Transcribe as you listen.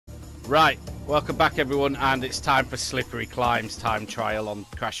Right, welcome back everyone, and it's time for Slippery Climb's time trial on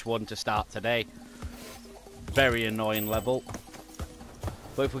Crash 1 to start today. Very annoying level.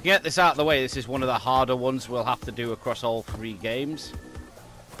 But if we get this out of the way, this is one of the harder ones we'll have to do across all 3 games.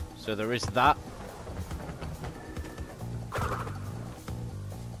 So there is that.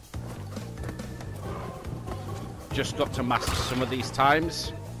 Just got to master some of these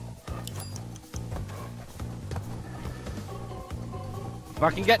times. If I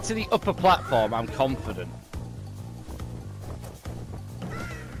can get to the upper platform, I'm confident.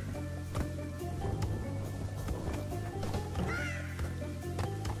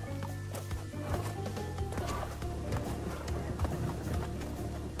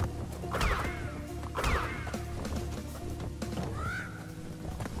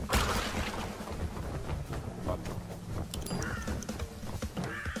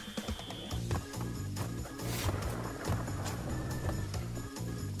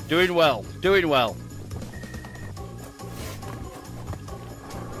 Doing well, doing well.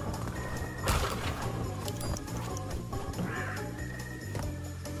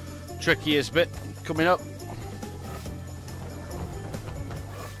 Trickiest bit coming up.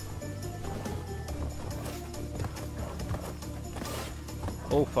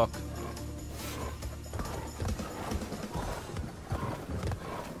 Oh fuck.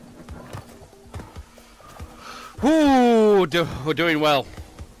 Ooh, we're doing well.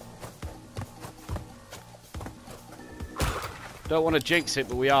 Don't want to jinx it,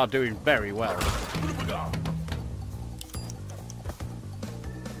 but we are doing very well.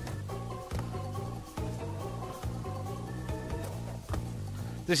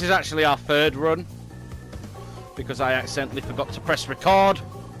 This is actually our 3rd run, because I accidentally forgot to press record.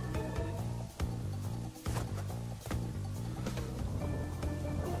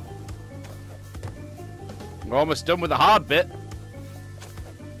 We're almost done with the hard bit.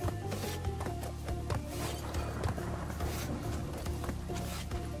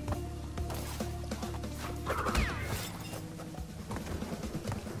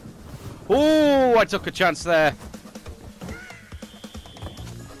 Ooh, I took a chance there.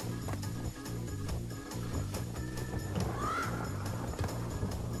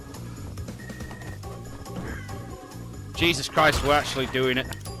 Jesus Christ, we're actually doing it.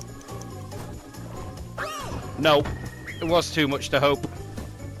 No, it was too much to hope.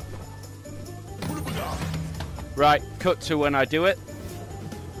 Right, cut to when I do it.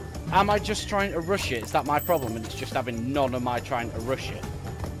 Am I just trying to rush it? Is that my problem? And it's just having none of my trying to rush it.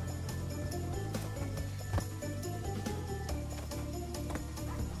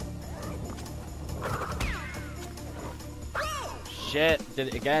 Shit, did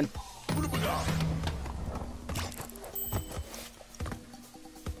it again.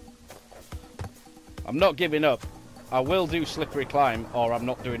 I'm not giving up. I will do Slippery Climb, or I'm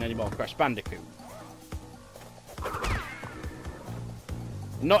not doing any more Crash Bandicoot.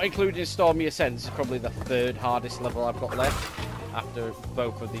 Not including Stormy Ascent, this is probably the 3rd hardest level I've got left, after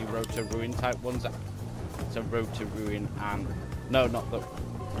both of the Road to Ruin type ones. So Road to Ruin and... No, not the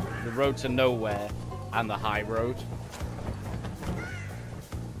Road to Nowhere and the High Road.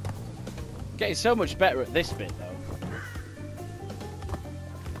 Getting so much better at this bit, though.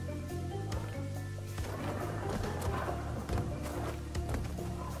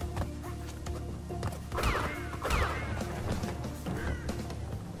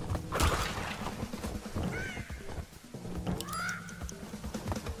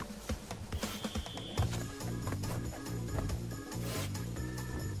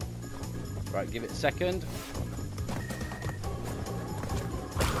 Right, give it a second.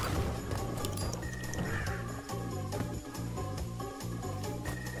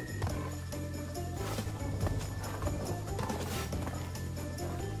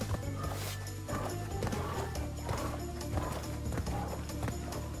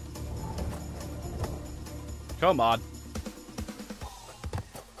 Come on.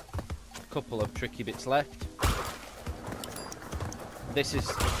 A couple of tricky bits left. This is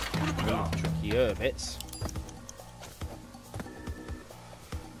one of the trickier bits.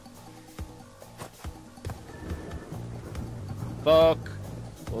 Fuck.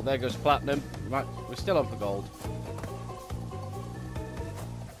 Well, there goes platinum. Right, we're still on for gold.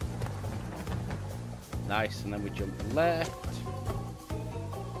 Nice, and then we jump left.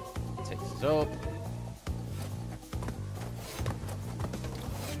 Takes us up.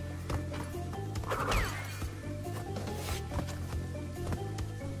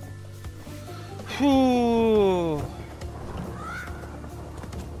 Whew.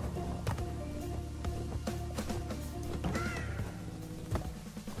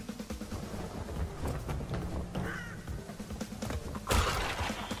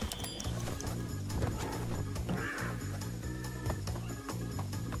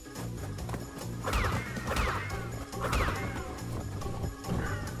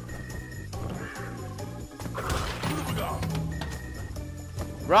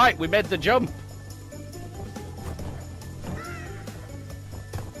 Right, we made the jump.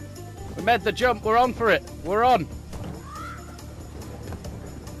 We made the jump. We're on for it. We're on.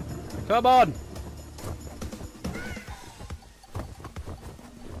 Come on.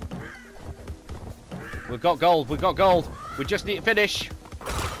 We've got gold. We've got gold. We just need to finish.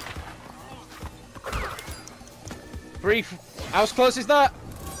 Brief. How close is that?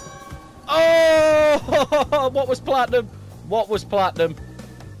 Oh! What was platinum? What was platinum?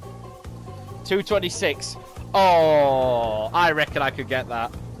 226. Oh, I reckon I could get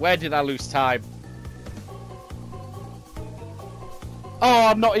that. Where did I lose time? Oh,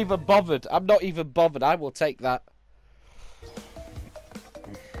 I'm not even bothered. I'm not even bothered. I will take that.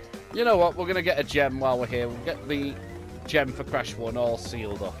 You know what? We're going to get a gem while we're here. We'll get the gem for Crash 1 all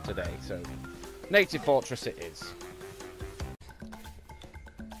sealed off today. So, Native Fortress it is.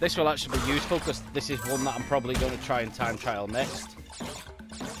 This will actually be useful because this is one that I'm probably going to try and time trial next.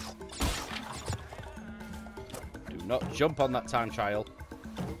 Do not jump on that time trial.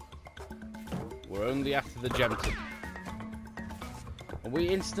 We're only after the gem tip. And we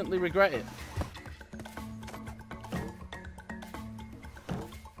instantly regret it.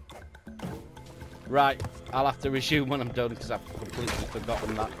 Right, I'll have to resume when I'm done because I've completely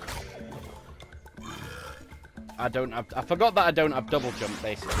forgotten that. I forgot that I don't have double jump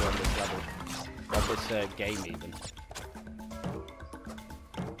basically on this level. On this game even.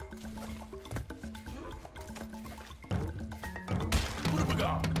 What have we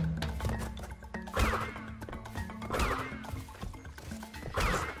got?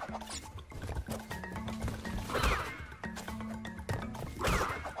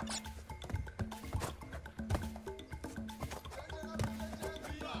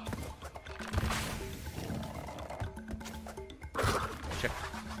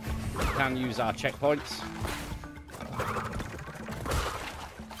 Can use our checkpoints.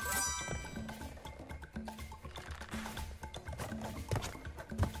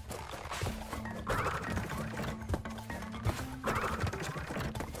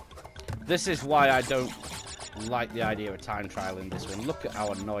 This is why I don't like the idea of time trial in this one. Look at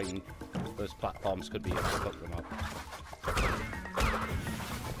how annoying those platforms could be if I put them up.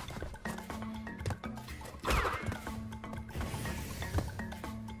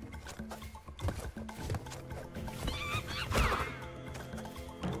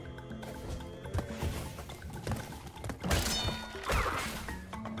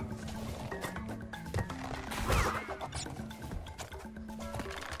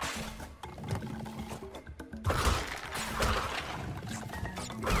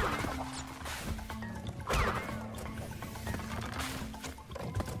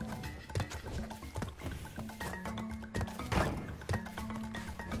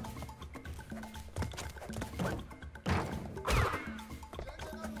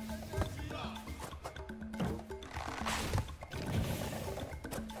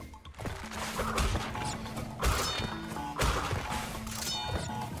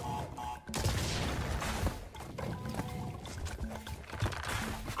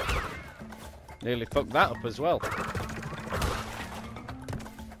 Nearly fucked that up as well.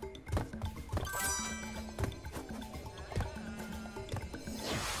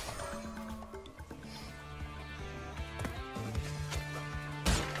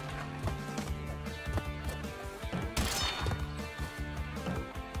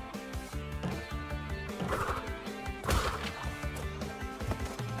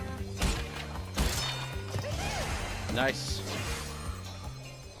 Nice.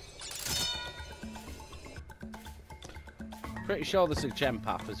 Pretty sure there's a gem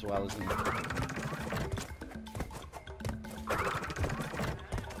path as well, isn't there?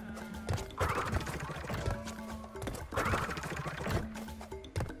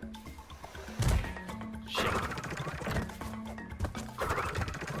 Shit.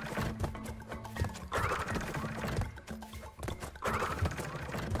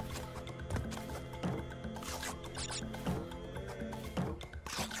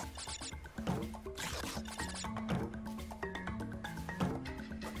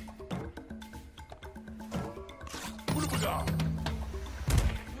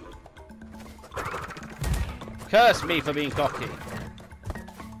 Curse me for being cocky.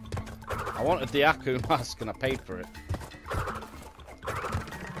 I wanted the Aku mask and I paid for it.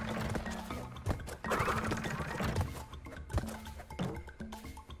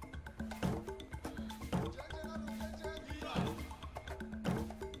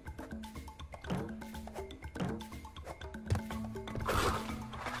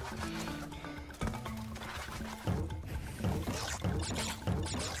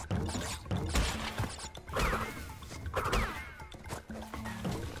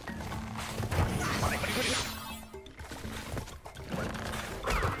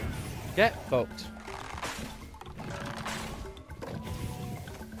 Get fucked.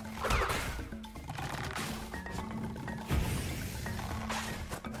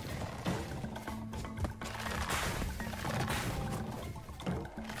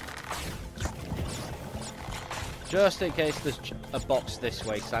 Just in case there's a box this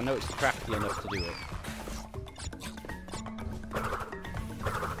way, because I know it's crafty enough to do it.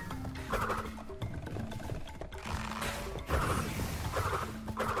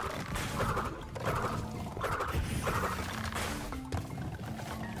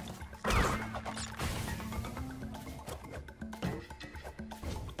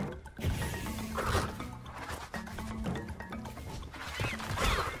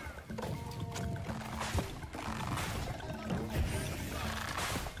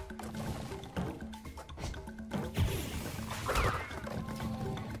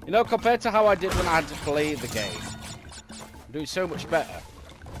 You know, compared to how I did when I had to play the game, I'm doing so much better.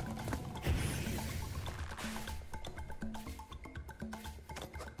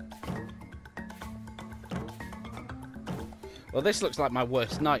 Well, this looks like my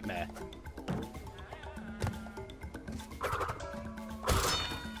worst nightmare.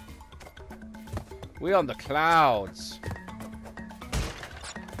 We're on the clouds.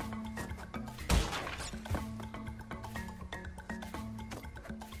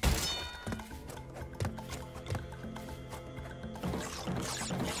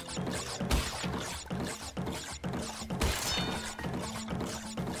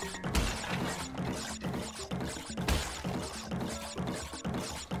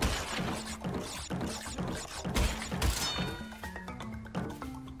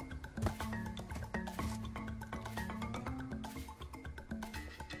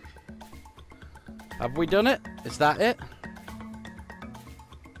 Have we done it? Is that it?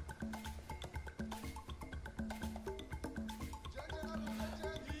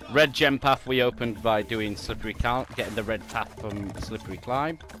 Red gem path we opened by doing slippery climb, getting the red path from slippery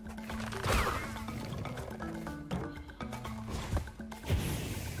climb.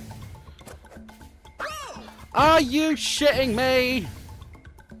 Are you shitting me?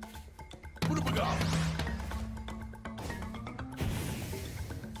 What have we got?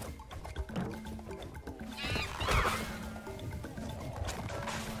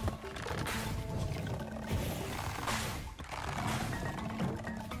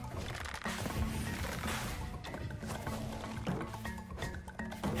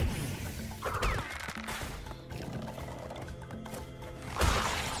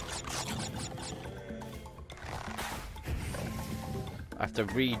 I have to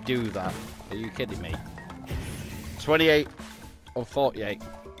redo that. Are you kidding me? 28 or 48.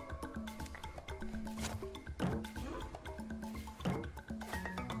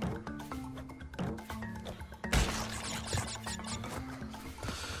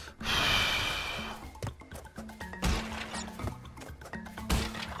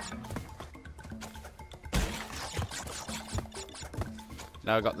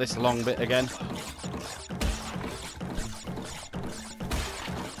 Now I've got this long bit again.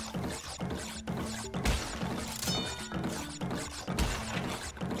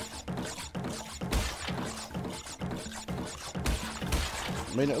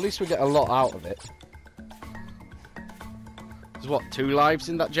 I mean, at least we get a lot out of it. There's what, 2 lives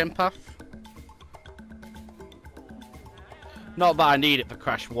in that gem path? Not that I need it for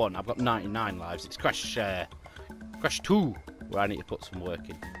Crash 1. I've got 99 lives. It's Crash 2 where I need to put some work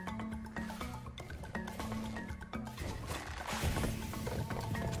in.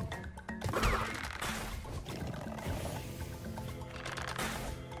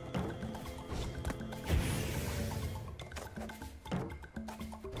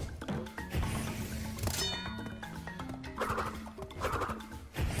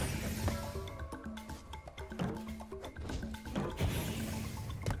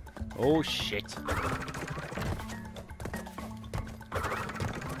 Oh shit.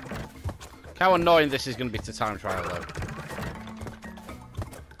 How annoying this is going to be to time trial though.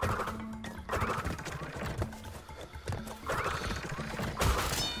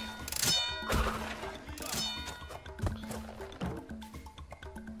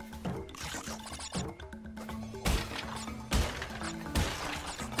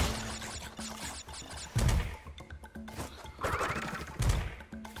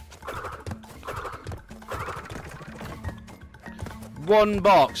 One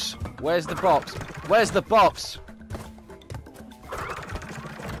box. Where's the box? Where's the box?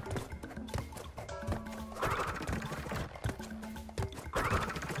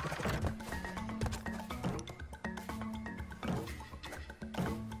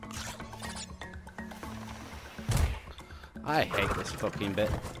 I hate this fucking bit.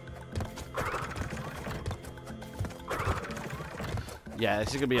 Yeah, this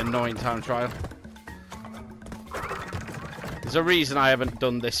is going to be an annoying time trial. There's a reason I haven't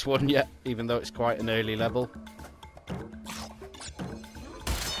done this one yet, even though it's quite an early level.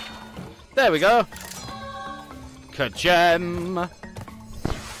 There we go. Ka-gem.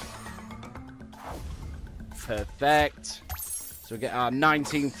 Perfect. So we get our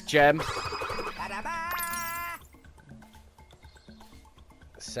 19th gem.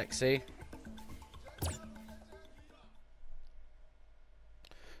 Sexy.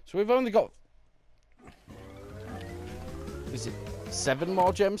 So we've only got... Is it 7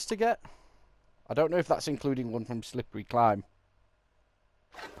 more gems to get? I don't know if that's including one from Slippery Climb.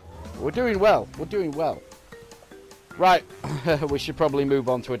 But we're doing well. We're doing well. Right. We should probably move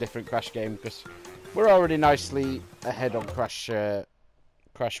on to a different Crash game because we're already nicely ahead on Crash 1.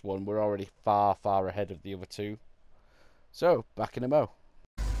 We're already far, far ahead of the other two. So, back in a mo.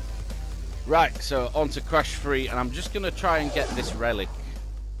 Right, so on to Crash 3, and I'm just going to try and get this Relic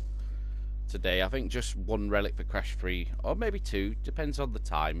today. I think just 1 Relic for Crash 3, or maybe 2, depends on the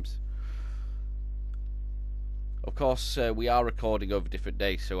times. Of course, we are recording over different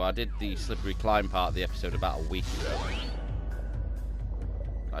days, so I did the Slippery Climb part of the episode about a week ago.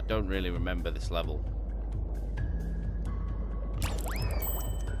 I don't really remember this level.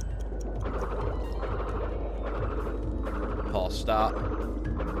 Pause start.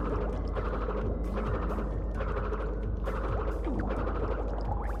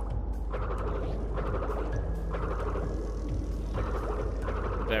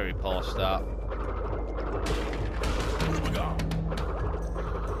 Very poor start.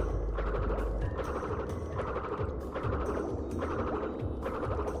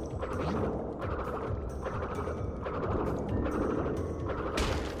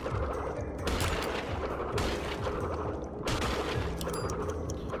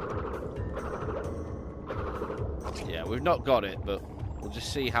 Yeah, we've not got it, but we'll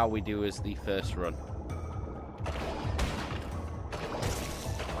just see how we do as the first run.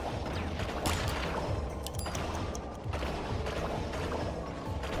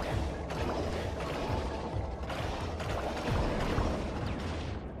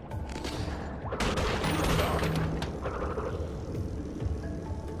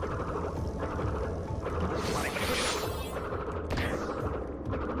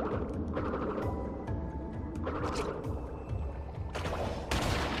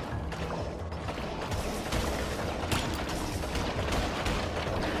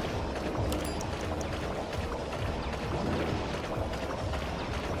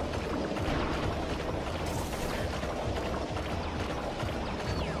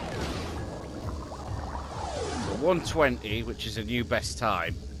 So 120, which is a new best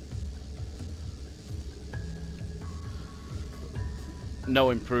time.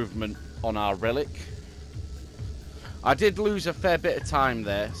 No improvement on our Relic. I did lose a fair bit of time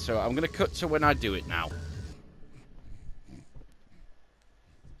there, so I'm going to cut to when I do it now.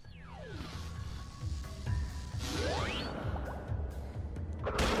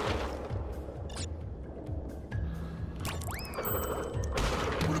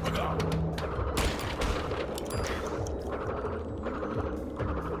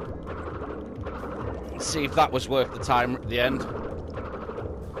 Let's see if that was worth the time at the end.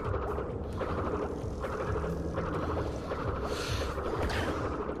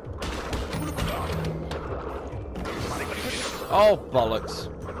 Oh, bollocks.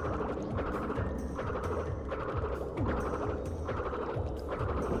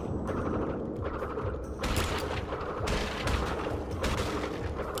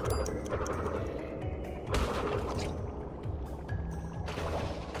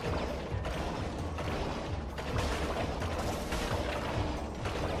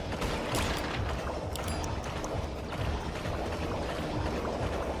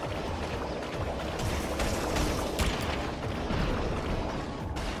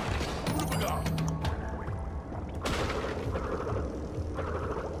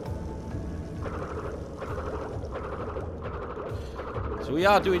 So we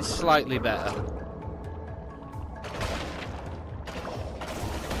are doing slightly better.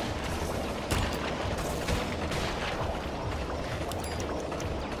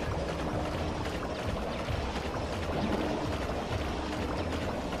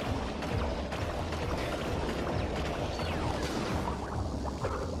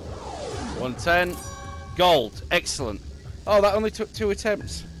 $110. Gold. Excellent. Oh, that only took 2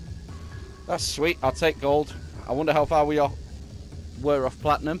 attempts. That's sweet. I'll take gold. I wonder how far we are. Were off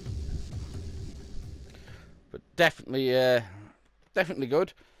platinum, but definitely definitely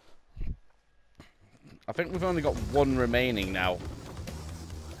good. I think we've only got 1 remaining now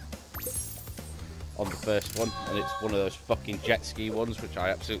on the first one, and it's one of those fucking jet ski ones, which I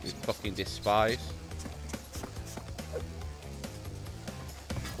absolutely fucking despise.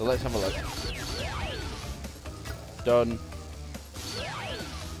 So let's have a look. Done.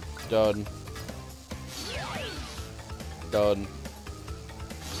 Done. Done.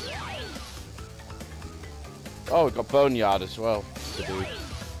 Oh, we've got Boneyard as well to do.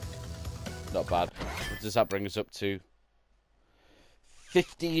 Not bad. What does that bring us up to?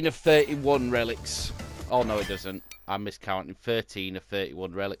 15 of 31 relics. Oh, no, it doesn't. I'm miscounting. 13 of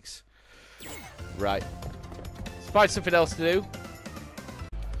 31 relics. Right. Let's find something else to do.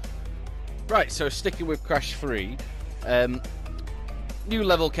 Right, so sticking with Crash 3. New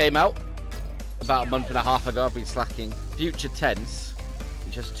level came out about a month and a half ago. I've been slacking. Future Tense,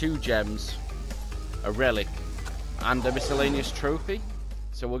 which has 2 gems, a relic, and a miscellaneous trophy.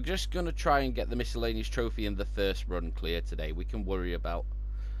 So we're just going to try and get the miscellaneous trophy in the first run clear today. We can worry about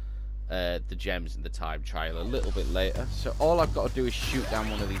the gems in the time trial a little bit later. So all I've got to do is shoot down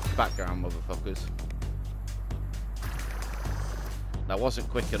one of these background motherfuckers. That wasn't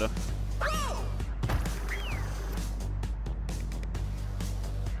quick enough.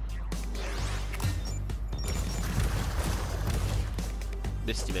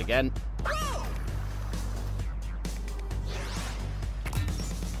 Missed him again.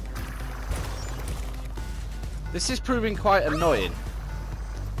 This is proving quite annoying.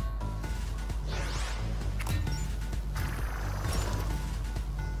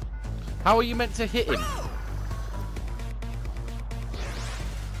 How are you meant to hit him?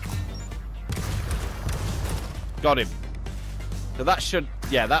 Got him. So that should...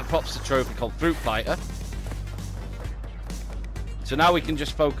 Yeah, that pops a trophy called Fruit Fighter. So now we can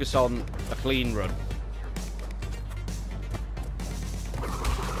just focus on a clean run.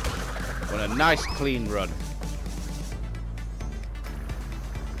 On a nice clean run.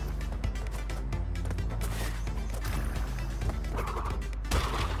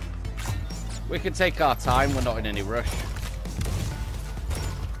 We can take our time, we're not in any rush.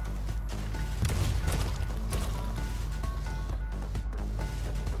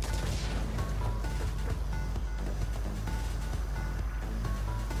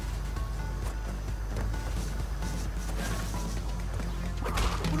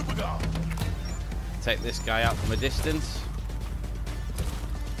 Take this guy out from a distance.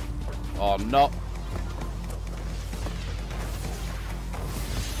 Or not.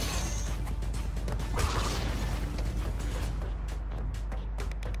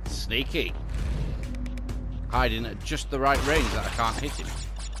 Sneaky. Hiding at just the right range that I can't hit him.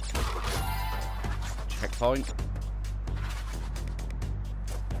 Checkpoint.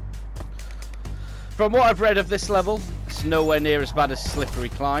 From what I've read of this level, it's nowhere near as bad as Slippery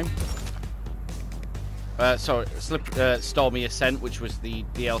Climb. Stormy Ascent, which was the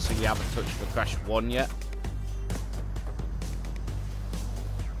DLC we haven't touched for Crash 1 yet.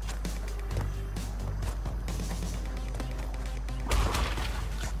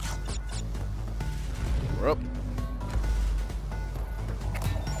 We're up.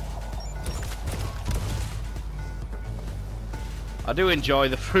 I do enjoy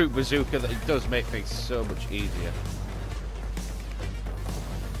the fruit bazooka, that it does make things so much easier.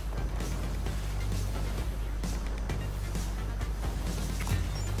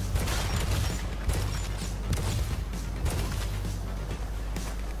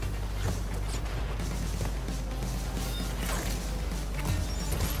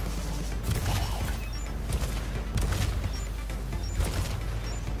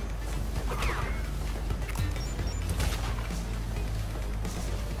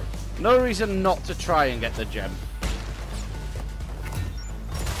 No reason not to try and get the gem.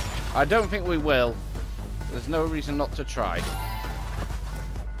 I don't think we will. There's no reason not to try.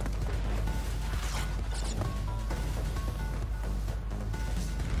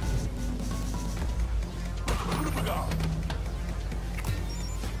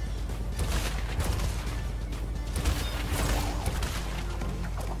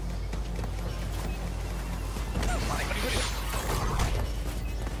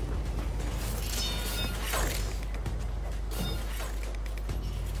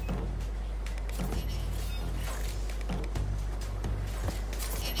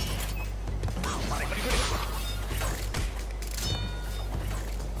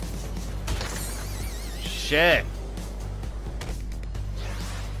 Shit.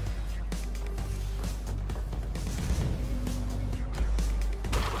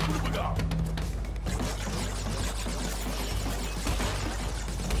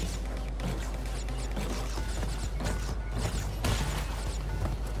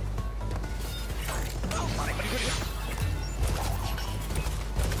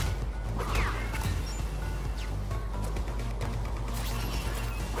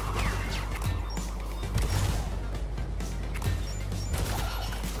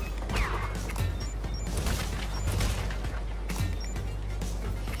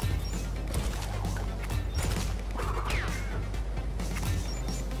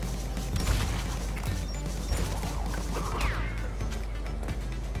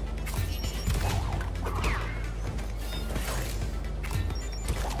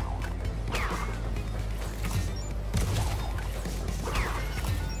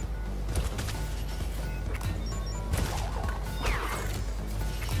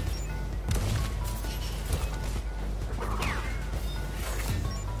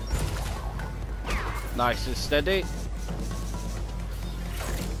 Nice and steady.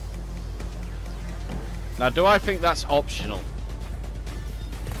 Now, do I think that's optional?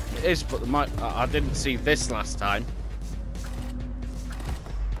 It is, but I didn't see this last time.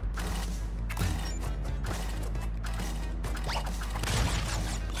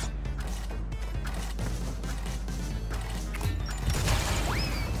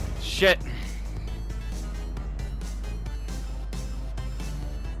 Shit.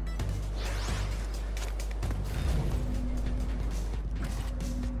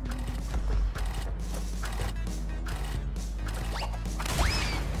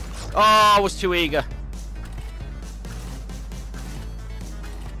 Oh, I was too eager.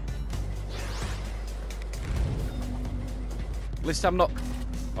 At least I'm not...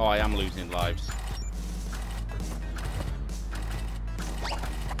 Oh, I am losing lives.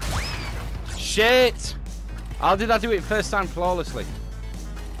 Shit! How did I do it first time flawlessly?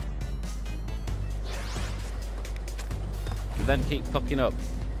 And then keep fucking up.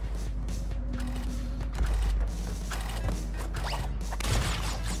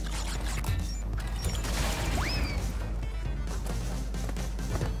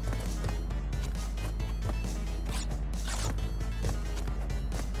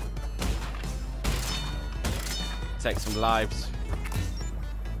 Take some lives.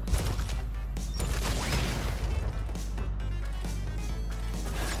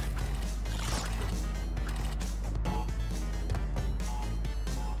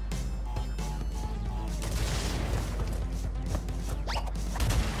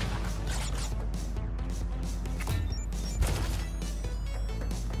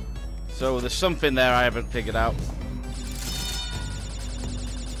 So there's something there I haven't figured out.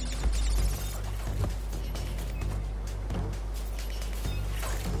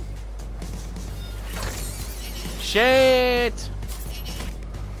 Shit!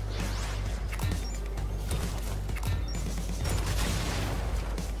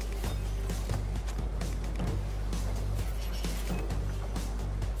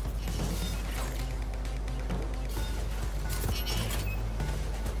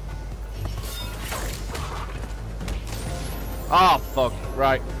 Oh, fuck.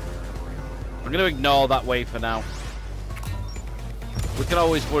 Right. I'm going to ignore that way for now. We can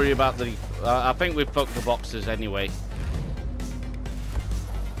always worry about the... I think we've fucked the boxes anyway.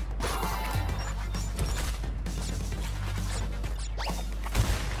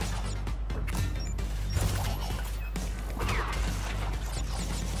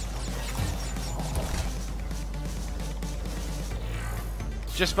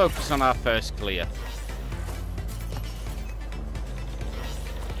 Just focus on our first clear.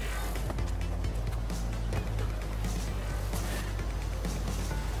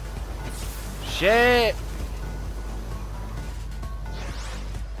 Shit!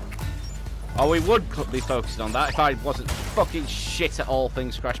 Oh, we would be focusing on that if I wasn't fucking shit at all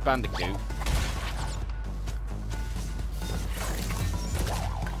things Crash Bandicoot.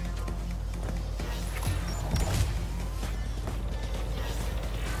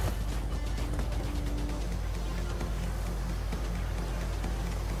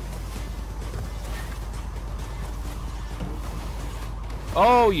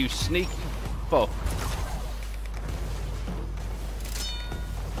 Oh, you sneaky fuck.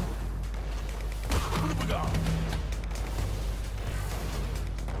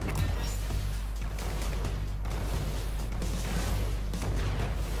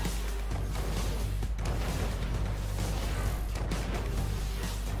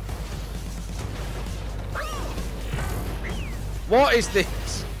 What is this?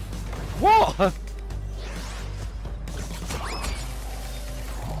 What?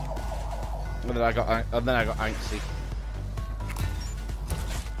 And then I got antsy.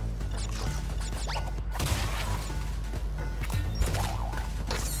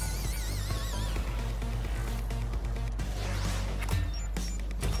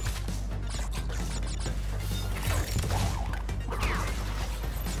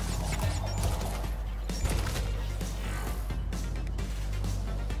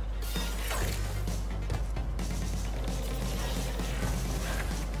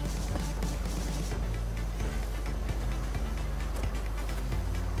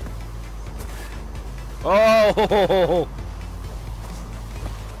 Oh!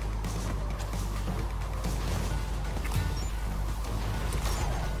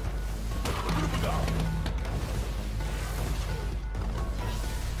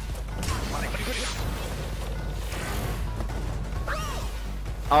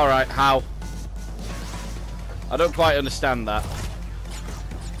 All right, how? I don't quite understand that.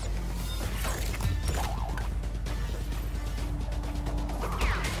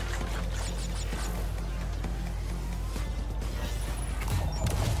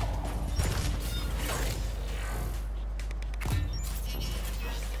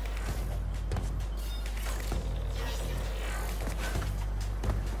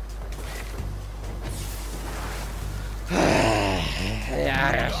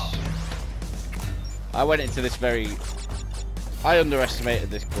 I went into this I underestimated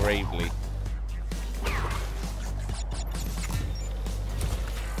this gravely.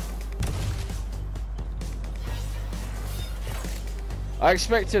 I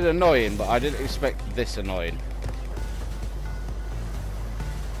expected annoying, but I didn't expect this annoying.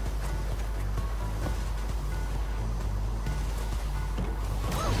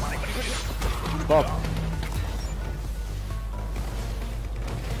 Bob.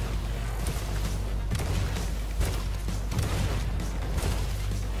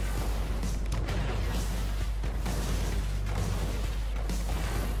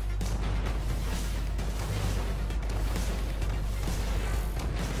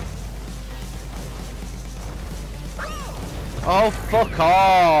 Oh, fuck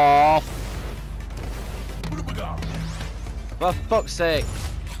off! For fuck's sake.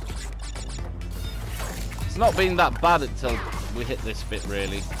 It's not been that bad until we hit this bit,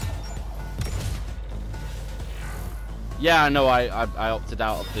 really. Yeah, I know, I opted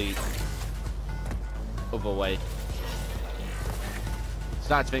out of the other way.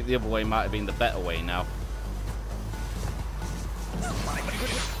 Starting to think the other way might have been the better way now.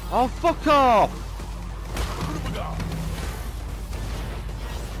 Oh, fuck off!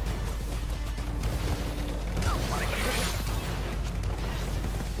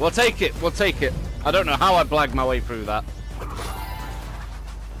 We'll take it, we'll take it. I don't know how I blagged my way through that.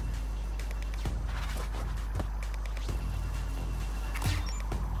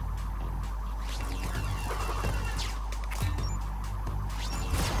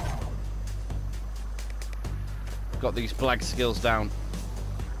 Got these blag skills down.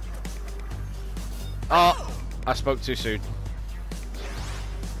 Oh, I spoke too soon.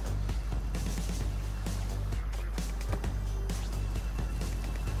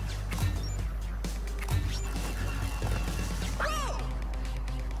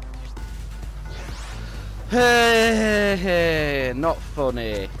 Hey, not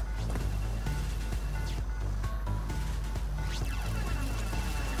funny.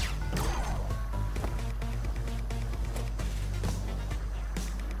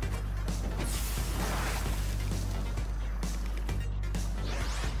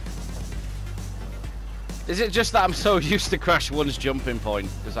 Is it just that I'm so used to Crash 1's jumping point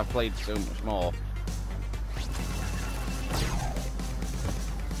because I've played so much more?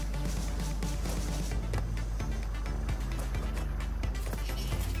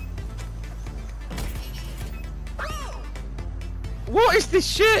 What is this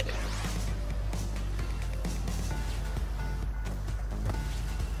shit?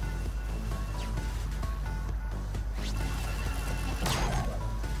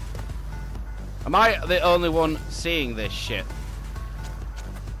 Am I the only one seeing this shit?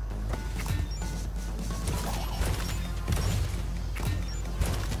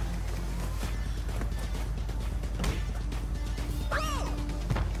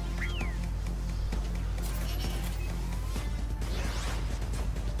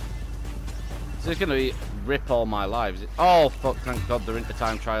 This is gonna be rip all my lives. Oh fuck! Thank God they're into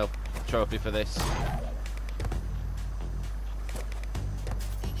time trial trophy for this.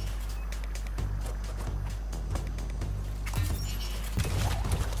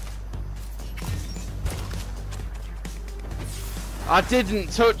 I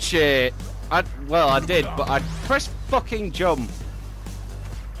didn't touch it. Well, I did, but I pressed fucking jump.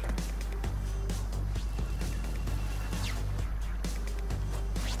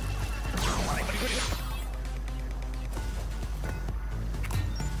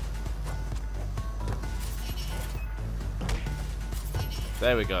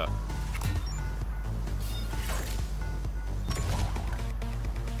 There we go.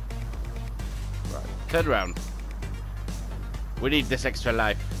 Right, turn around. We need this extra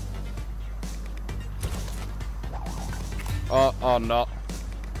life. Oh no.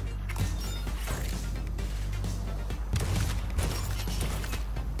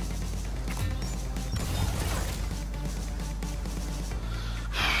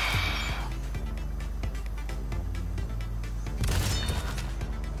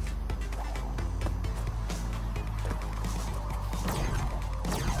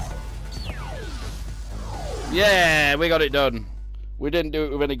 Yeah, we got it done. We didn't do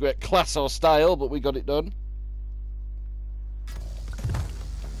it with any great class or style, but we got it done.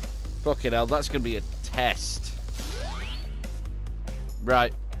 Fucking hell, that's gonna be a test.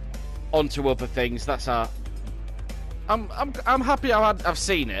 Right, on to other things. That's our. I'm happy I've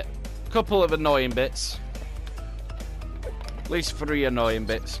seen it. Couple of annoying bits. At least 3 annoying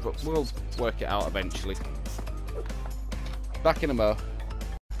bits, but we'll work it out eventually. Back in a mo.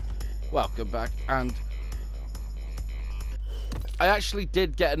 Welcome back, and I actually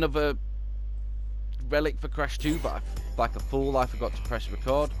did get another Relic for Crash 2, but like a fool, I forgot to press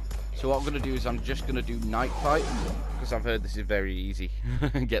record. So what I'm going to do is I'm just going to do Night Fight, because I've heard this is very easy.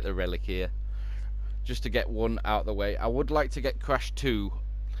 Get the Relic here. Just to get one out of the way. I would like to get Crash 2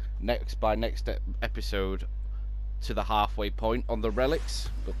 by next episode to the halfway point on the Relics,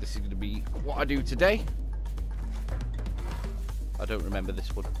 but this is going to be what I do today. I don't remember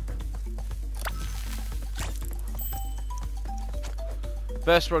this one.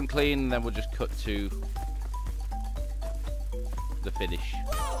 First run clean, and then we'll just cut to the finish.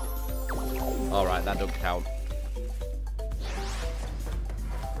 Alright, that don't count.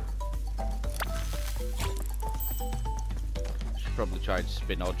 Should probably try and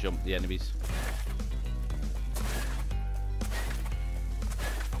spin or jump the enemies.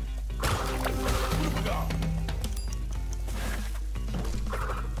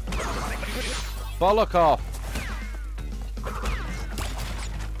 Bollock off!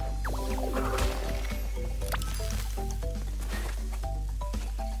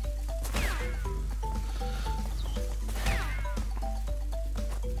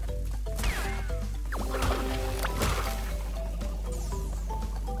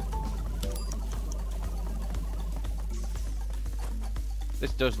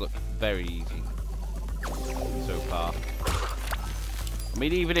 This does look very easy so far. I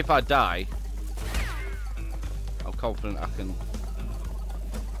mean, even if I die, I'm confident I can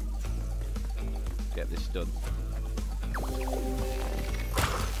get this done.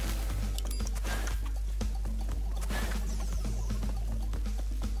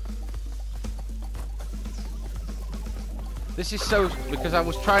 This is so, because I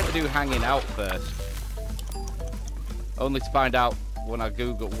was trying to do hanging out first, only to find out when I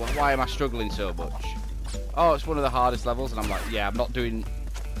Google, why am I struggling so much? Oh, it's one of the hardest levels, and I'm like, yeah, I'm not doing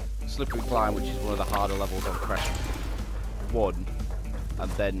Slippery Climb, which is one of the harder levels on Crash 1,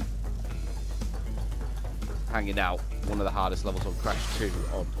 and then hanging out, one of the hardest levels on Crash 2.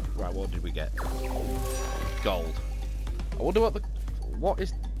 On right, what did we get? Gold. I wonder I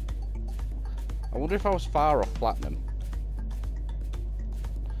wonder if I was far off platinum.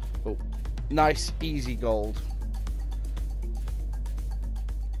 Oh, nice, easy gold.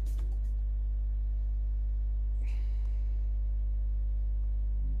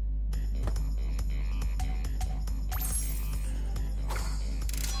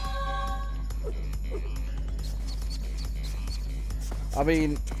 I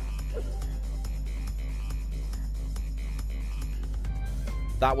mean,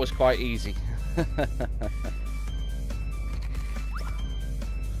 that was quite easy. I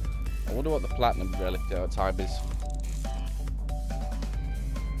wonder what the platinum relic time is.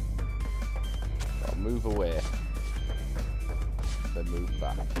 I'll move away, then move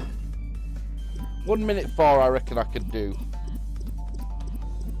back. 1 minute 4, I reckon I can do.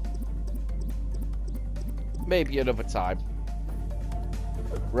 Maybe another time.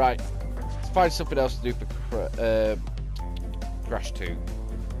 Right, let's find something else to do for Crash 2.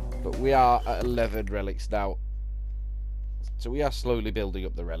 But we are at 11 relics now, so we are slowly building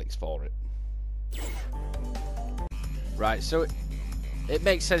up the relics for it. Right, so it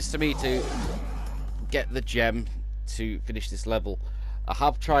makes sense to me to get the gem to finish this level. I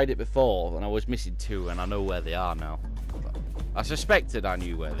have tried it before, and I was missing 2, and I know where they are now. I suspected I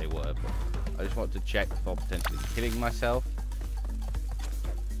knew where they were, but I just wanted to check before potentially killing myself.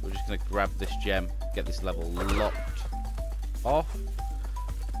 We're just going to grab this gem, get this level locked off.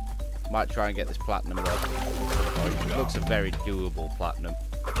 Might try and get this platinum rod. It looks a very doable platinum.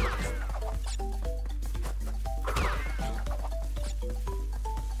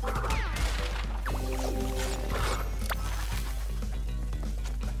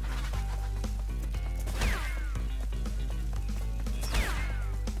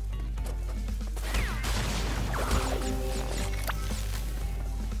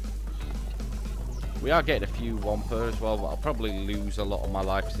 We are getting a few Wampa as well, but I'll probably lose a lot of my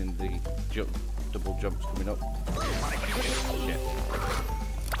lives in the double jumps coming up. Shit.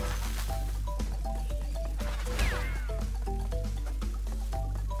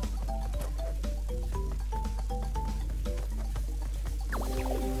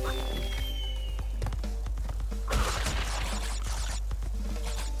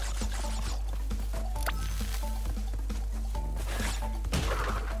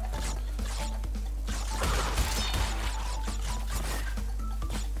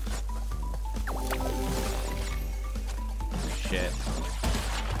 Shit.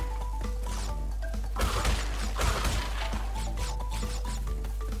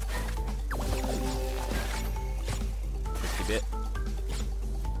 Tricky bit.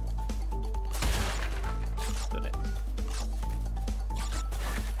 Done it.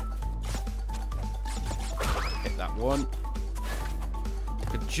 one.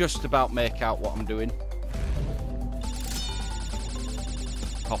 Could just about make out what I'm doing.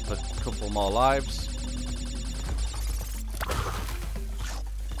 Pop a couple more lives.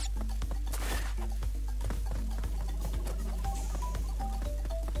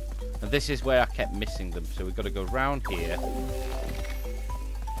 And this is where I kept missing them, so we've got to go round here.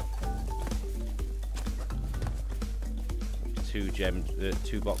 Two gems,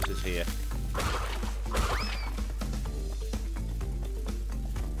 two boxes here.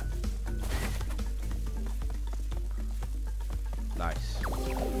 Nice.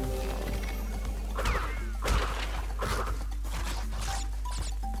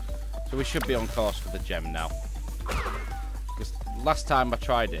 So we should be on course for the gem now. Because last time I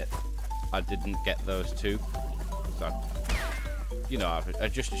tried it, I didn't get those two. So, you know, I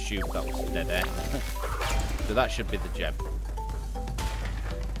just assumed that was dead air. So that should be the gem.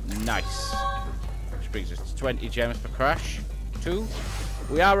 Nice. Which brings us to 20 gems per crash. 2.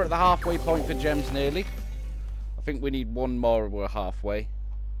 We are at the halfway point for gems nearly. I think we need one more and we're halfway.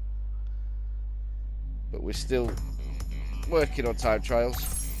 But we're still working on time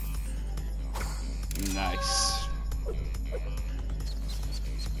trials. Nice.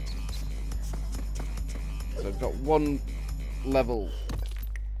 So I've got one level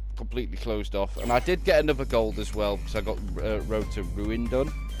completely closed off. And I did get another gold as well because I got Road to Ruin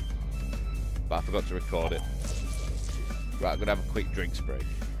done. But I forgot to record it. Right, I'm going to have a quick drinks break.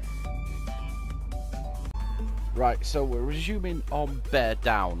 Right, so we're resuming on Bear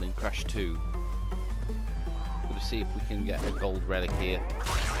Down in Crash 2. We're going to see if we can get a gold relic here.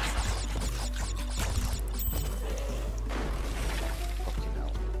 Fucking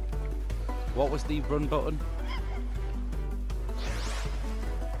hell. What was the run button?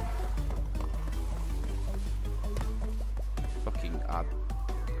 Fucking add.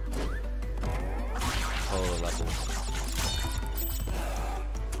 Polar level.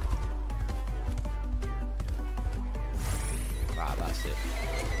 Ah, that's it.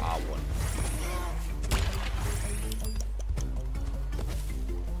 R1.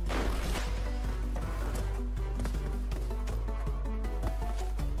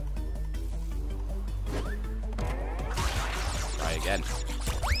 Try again.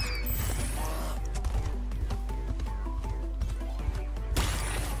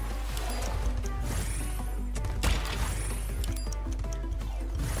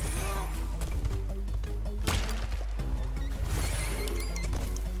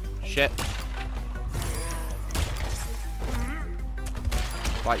 Shit.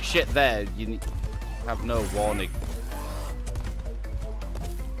 Like shit there, you have no warning.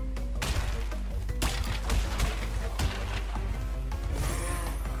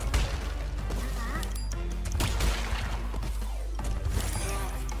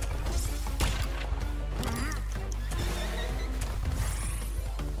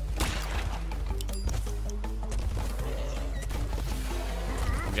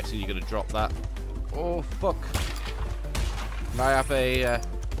 I'm guessing you're gonna drop that. Oh fuck! Can I have a?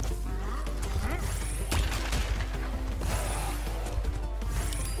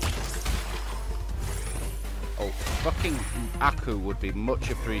 Oh, fucking Aku would be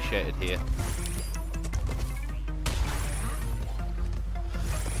much appreciated here.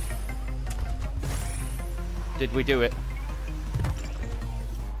 Did we do it?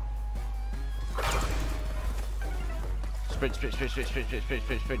 Sprint, sprint, sprint, sprint, sprint, sprint, sprint,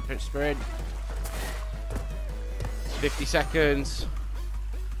 sprint, sprint, sprint, sprint. 50 seconds.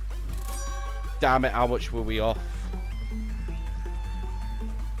 Damn it, how much were we off?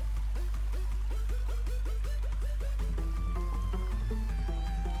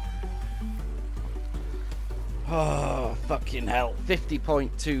 Oh, fucking hell.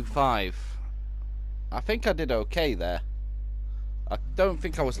 50.25. I think I did okay there. I don't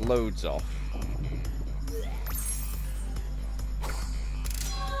think I was loads off.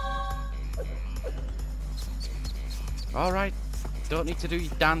 Alright, don't need to do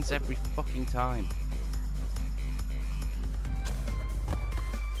your dance every fucking time.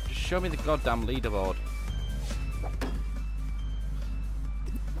 Just show me the goddamn leaderboard.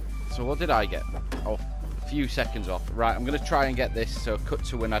 So what did I get? Oh, a few seconds off. Right, I'm going to try and get this, so cut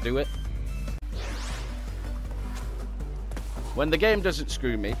to when I do it. When the game doesn't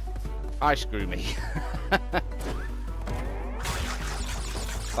screw me, I screw me.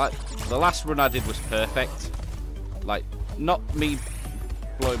 Like, the last run I did was perfect. Like, not me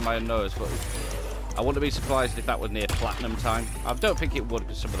blowing my own nose, but I wouldn't be surprised if that was near platinum time. I don't think it would,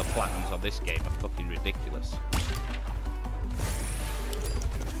 because some of the platinums on this game are fucking ridiculous.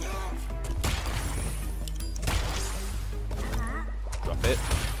 Drop it.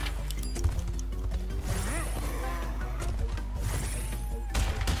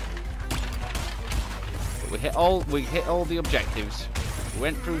 We hit all the objectives. We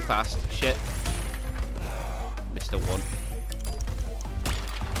went through fast. Shit. Missed a one.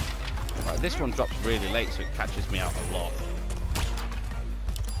 Right, this one drops really late, so it catches me out a lot.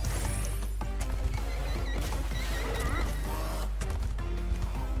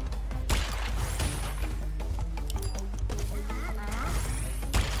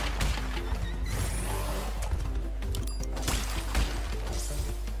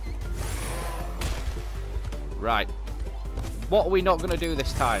 Right. What are we not going to do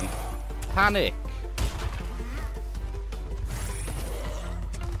this time? Panic.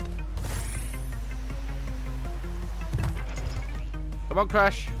 Come on,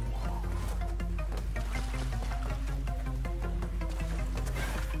 Crash.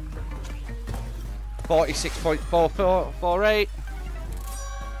 $46.4448.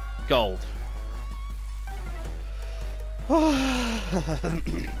 Gold.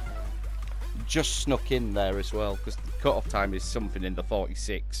 Just snuck in there as well, because the cut-off time is something in the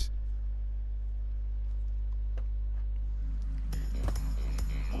 46.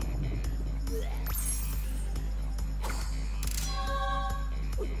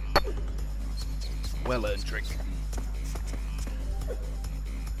 Well-earned drink.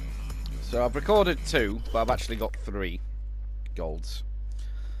 So I've recorded 2, but I've actually got 3 golds.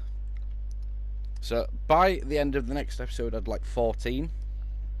 So by the end of the next episode, I'd like 14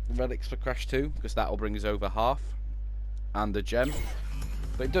 relics for Crash 2, because that'll bring us over half, and the gem.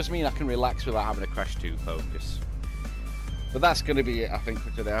 But it does mean I can relax without having a Crash 2 focus. But that's going to be it, I think,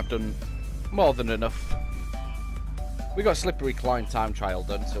 for today. I've done more than enough. We got Slippery Climb time trial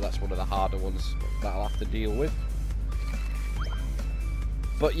done, so that's one of the harder ones that I'll have to deal with.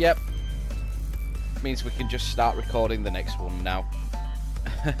 But yep, means we can just start recording the next one now.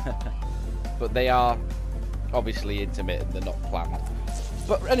 But they are obviously intermittent, they're not planned.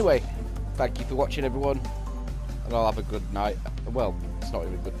 But anyway, thank you for watching, everyone, and I'll have a good night. Well, it's not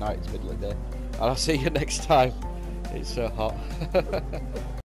even a good night, it's middle of the day. And I'll see you next time. It's so hot.